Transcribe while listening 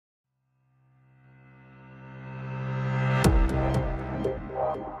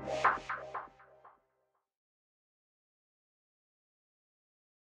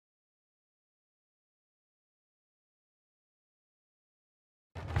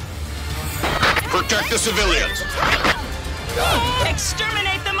Protect the civilians!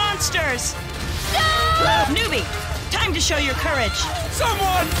 Exterminate the monsters! Newbie, time to show your courage.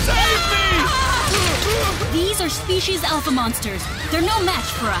 Someone save me! These are species alpha monsters. They're no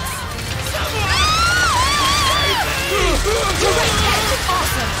match for us. Direct hit!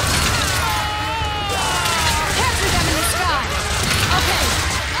 Awesome! Capture them in the sky! Okay!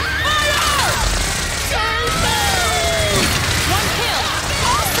 Fire! Save me! One kill!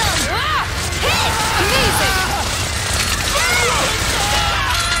 Awesome! Hit! Amazing!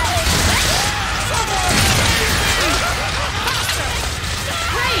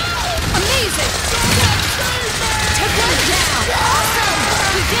 Great! Amazing! Take one down! Awesome!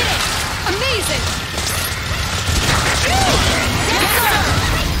 We did it! Amazing! Yes, sir!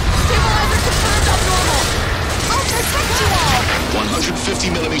 Stabilizer confirmed abnormal! I'll protect you all!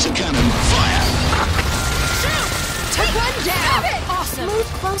 150mm cannon, fire! Shoot! Take one down! Awesome. Move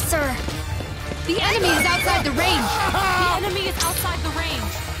closer! The enemy is outside the range! The enemy is outside the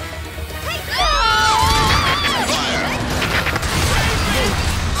range. Fire!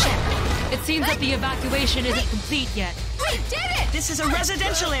 It seems that the evacuation isn't complete yet. We did it! This is a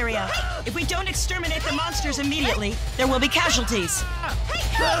residential area. If we don't exterminate the monsters immediately, there will be casualties.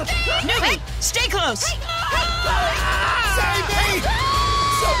 Newbie, stay close! Save me!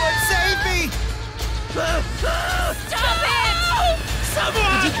 Someone save me! Stop it!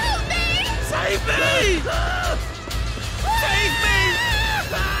 Someone! Save me! Save me!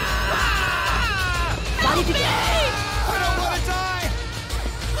 Body to I don't want to die!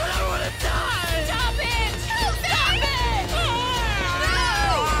 I don't want to die! Stop it! Stop it! I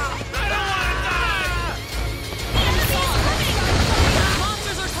don't want to die!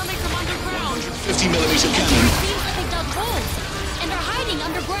 Monsters are coming from underground. 150mm cannon, It seems that they dug holes and are hiding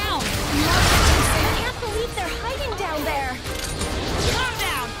underground. I can't believe they're hiding down there! Calm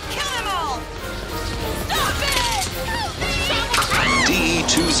down! Kill them all! Stop it!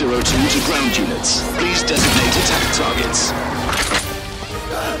 DE-202 to ground units. Please designate attack targets.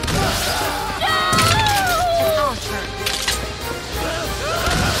 It's our turn.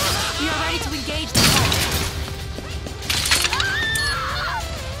 We are ready to engage the fight.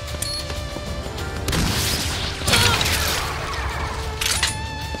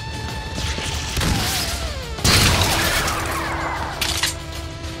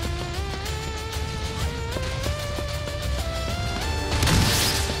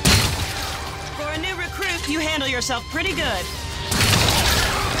 For a new recruit, you handle yourself pretty good.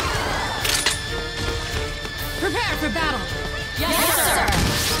 Prepare for battle! Yes, sir.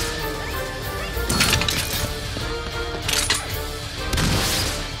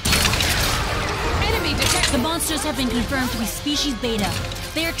 Enemy detected! The monsters have been confirmed to be species Beta.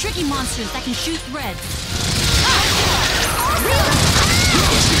 They are tricky monsters that can shoot threads.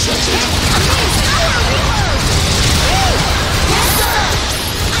 Request accepted. Yes, sir!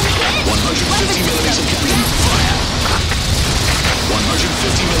 150mm cannon, fire!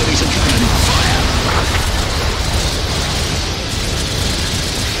 150mm cannon, fire!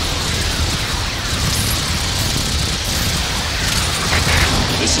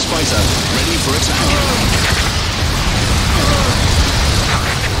 This is Fighter, ready for attack.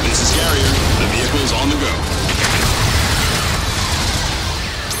 This is Carrier, the vehicle's on the go.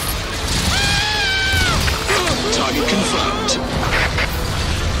 Target confirmed.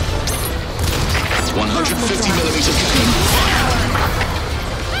 150mm cannon, fire!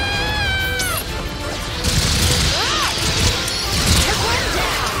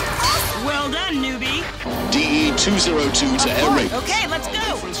 Well done, newbie. DE-202 to air raid. Okay, let's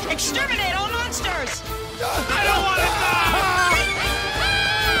go! Exterminate all monsters! I don't want to die!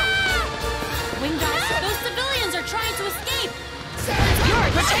 Winguys, those civilians are trying to escape.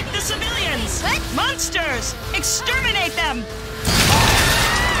 Protect the civilians! Monsters! Exterminate them!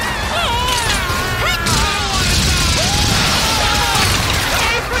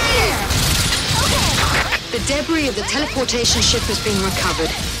 The debris of the teleportation ship has been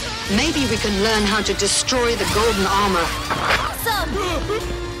recovered. Maybe we can learn how to destroy the golden armor. Awesome!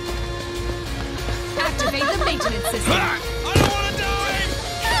 Activate the maintenance system. I don't want to die!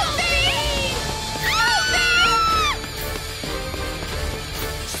 Help me! Help me!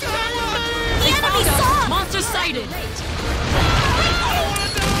 The enemy saw! Monster sighted.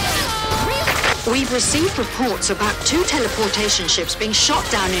 We've received reports about 2 teleportation ships being shot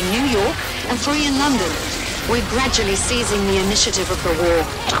down in New York and 3 in London. We're gradually seizing the initiative of the war.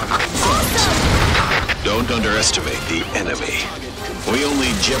 Don't underestimate the enemy. We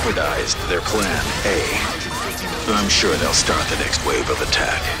only jeopardized their plan A. I'm sure they'll start the next wave of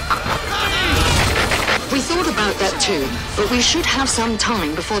attack. We thought about that too, but we should have some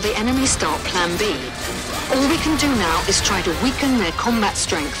time before the enemy start Plan B. All we can do now is try to weaken their combat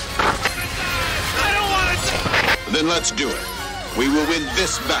strength. I don't want to... Then let's do it. We will win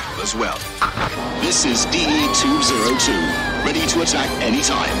this battle as well. This is DE-202, ready to attack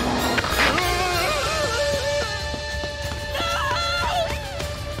anytime.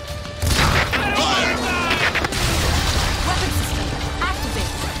 Fire! Weapon system,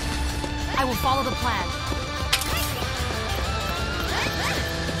 activate. I will follow the plan.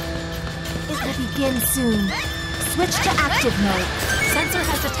 It will begin soon. Switch to active mode. Sensor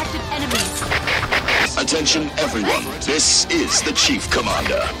has detected enemies. Attention everyone, this is the Chief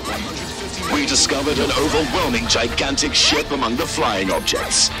Commander. We discovered an overwhelming gigantic ship among the flying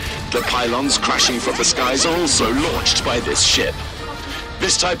objects. The pylons crashing from the skies are also launched by this ship.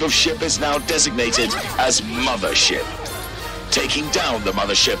 This type of ship is now designated as Mothership. Taking down the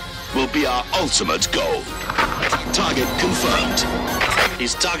Mothership will be our ultimate goal. Target confirmed.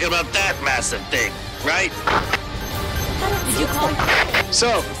 He's talking about that massive thing, right? Did you call?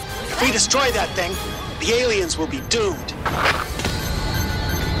 So, if we destroy that thing, the aliens will be doomed.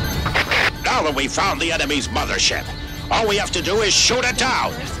 Now that we've found the enemy's mothership, all we have to do is shoot it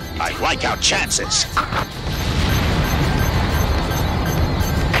down. I like our chances.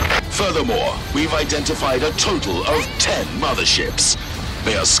 Furthermore, we've identified a total of 10 motherships.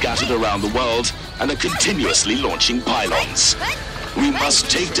 They are scattered around the world and are continuously launching pylons. We must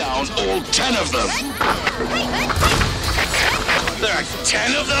take down all 10 of them. There are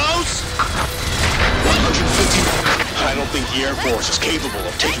 10 of those? 150. I don't think the Air Force is capable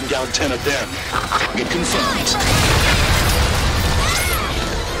of taking down 10 of them. Target confirmed.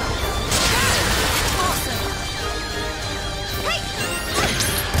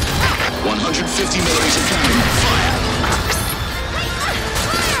 150mm cannon, fire!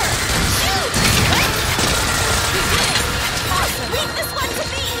 Leave this one to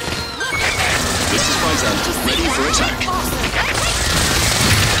me! This is Fighter, ready for attack.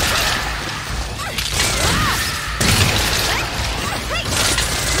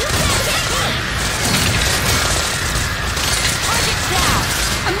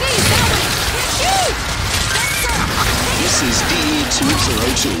 This is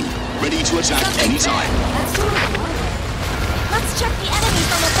DE-202, ready to attack anytime. Let's check the enemy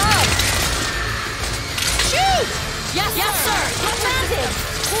from above! Shoot! Yes, sir. Commanded!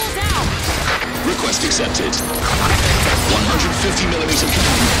 Cool down. Request accepted. 150mm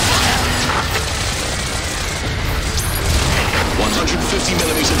cannon, fire!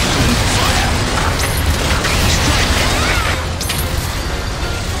 150mm cannon, fire!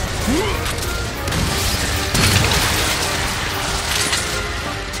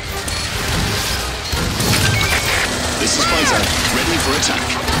 This is Fighter, ready for attack.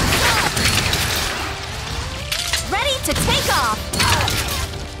 Ready to take off!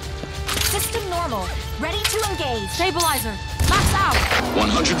 System normal. Ready to engage. Stabilizer. Max out.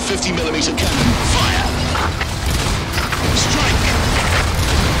 150mm cannon, fire! Strike!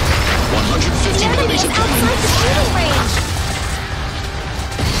 150mm Outside cannon, the fire! shooting range!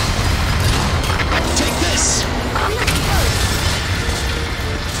 Take this!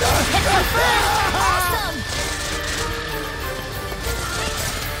 Hit confirmed! Awesome!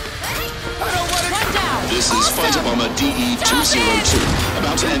 One down. This is Fighter Bomber DE-202,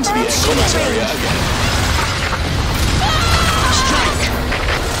 about to enter the air combat area again. Strike!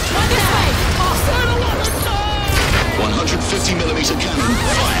 One this way. 150mm cannon,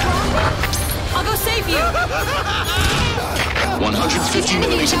 fire! I'll go save you.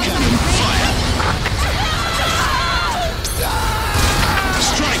 150mm cannon, fire!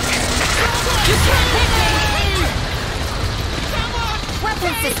 Strike! You can't hit me.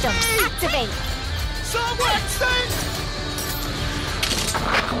 Weapon system, activate! Someone save!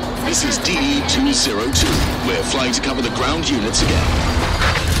 This is DE-202. We're flying to cover the ground units again.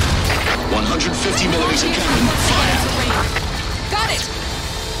 150mm cannon, fire! Got it.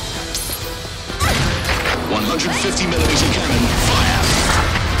 150mm cannon, fire!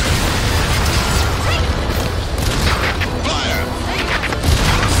 Fire!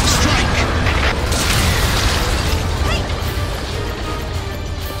 Strike!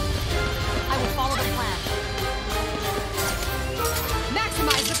 I will follow the plan.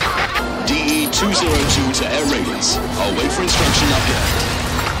 Maximize the power output. DE-202 to air raiders. I'll wait for instruction up here.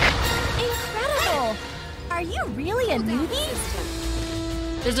 Incredible! Are you really a newbie?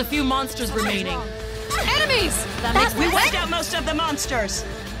 There's a few monsters remaining. Enemies! That makes We wiped out most of the monsters.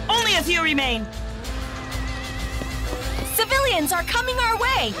 Only a few remain. Civilians are coming our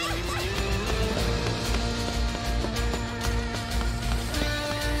way!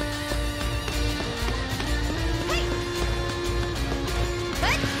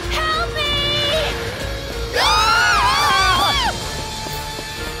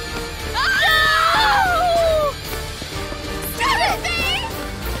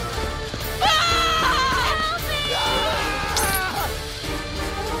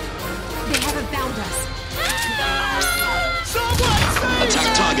 found us.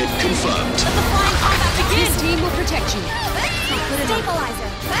 Attack target confirmed. Let the flying combat begin! This team will protect you. Stabilizer!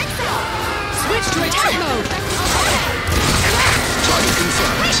 Switch to attack mode. Target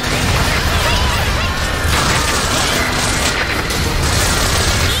confirmed.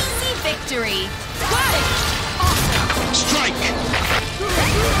 Easy victory! Got it! Awesome! Strike!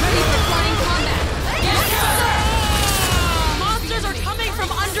 Ready for flying combat! Yes, sir! Monsters are coming from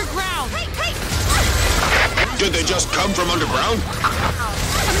underground! Did they just come from underground?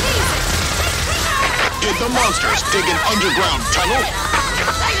 Did the monsters dig an underground tunnel?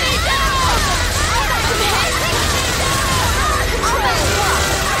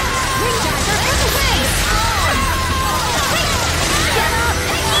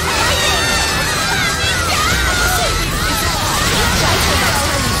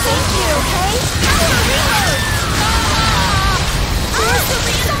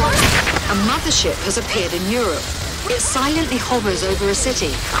 A mothership has appeared in Europe. It silently hovers over a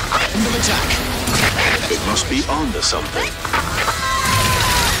city. End of attack. It must be onto something.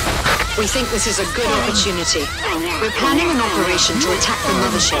 We think this is a good opportunity. We're planning an operation to attack the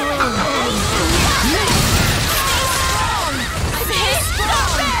mothership.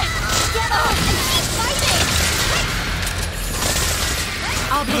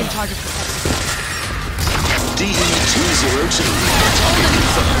 I'll be in charge of protection. DE-202. Target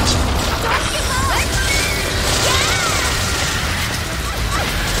confirmed.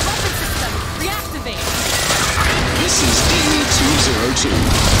 Weapon system, reactivate. This is DE-202.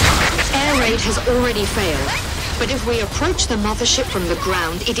 Air raid has already failed. But if we approach the mothership from the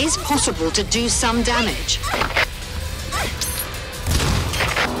ground, it is possible to do some damage.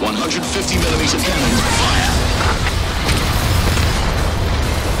 150mm cannon, fire!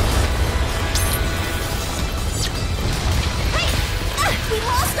 We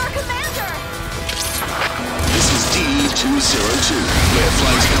lost our commander! This is DE-202. We're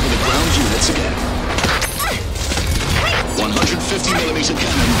flying to cover the ground units again. 150mm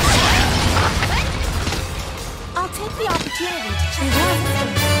cannon, fire! I'll take the opportunity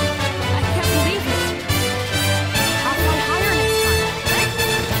to